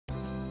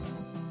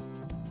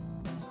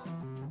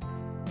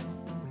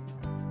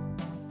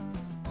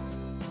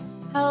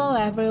Hello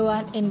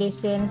everyone, in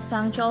this scene,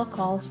 Sangcheol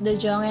calls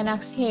Dajong and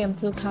asks him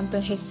to come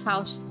to his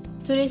house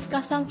to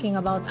discuss something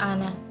about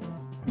Anna.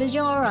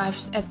 Dajong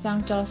arrives at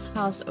Sangcheol's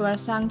house where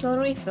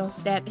Sangcheol reveals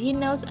that he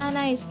knows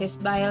Anna is his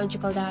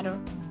biological daughter.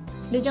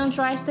 Dajong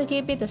tries to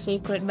keep it a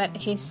secret but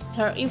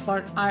her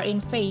efforts are in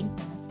vain.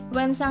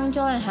 When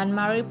Sangcheol and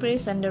Han-Marie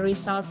present the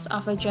results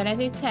of a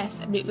genetic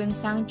test between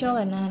Sangcheol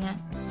and Anna,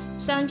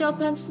 Sangcheol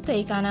plans to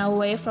take Anna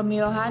away from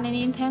Johan and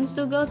intends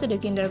to go to the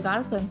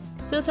kindergarten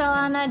to tell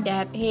Anna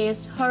that he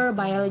is her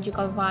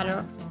biological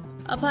father.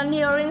 Upon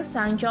hearing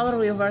Sangcheol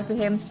refer to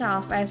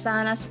himself as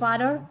Anna's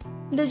father,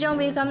 Dajong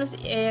becomes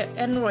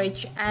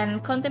enraged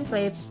and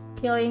contemplates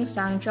killing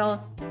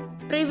Sangcheol.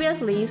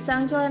 Previously,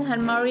 Sangcheol and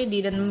Han-Marie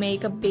didn't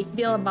make a big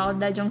deal about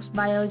Dajong's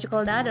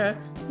biological daughter,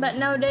 but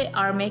now they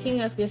are making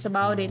a fuss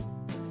about it.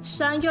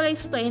 Sangcheol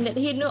explained that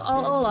he knew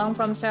all along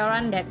from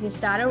Seoran that his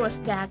daughter was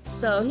dead,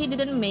 so he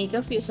didn't make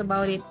a fuss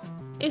about it.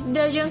 If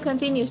Dajong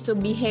continues to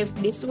behave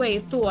this way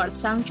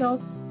towards Sangcheol,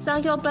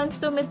 Sangcheol plans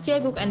to meet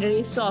Jae-guk and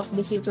resolve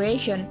the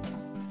situation.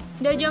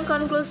 Dajong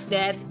concludes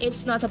that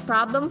it's not a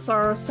problem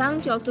for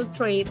Sangcheol to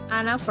trade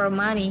Anna for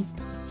money.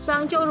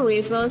 Sangcheol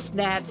reveals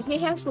that he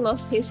has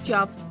lost his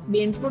job,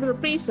 been put to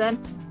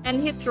prison,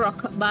 and hit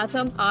rock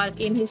bottom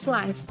out in his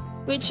life,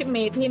 which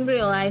made him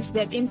realize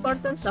the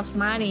importance of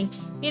money.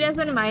 He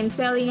doesn't mind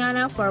selling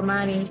Anna for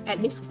money.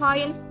 At this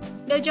point,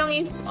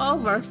 Dajong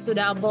offers to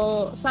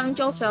double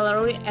Sangcheol's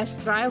salary as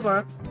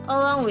driver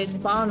along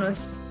with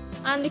bonus,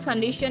 on the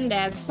condition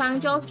that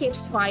Sangcheol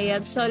keeps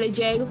quiet so that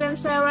Jae-guk and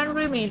Seoran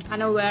remain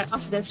unaware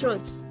of the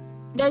truth.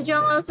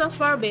 Dajong also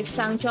forbids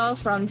Sangcheol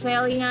from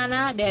telling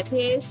Anna that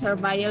he is her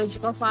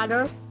biological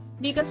father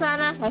because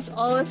Anna has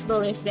always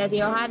believed that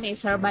Johan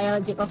is her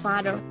biological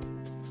father.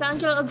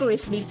 Sangcheol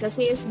agrees because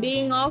he is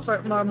being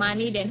offered more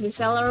money than his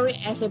salary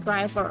as a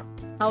driver.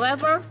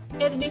 However,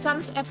 it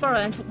becomes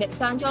apparent that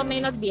Sangcheol may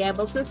not be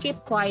able to keep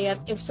quiet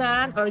if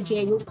Seoran or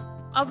Jae-guk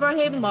offer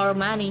him more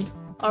money.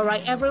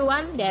 Alright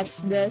everyone, that's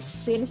the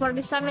scene for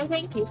this time and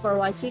thank you for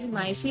watching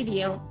my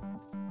video.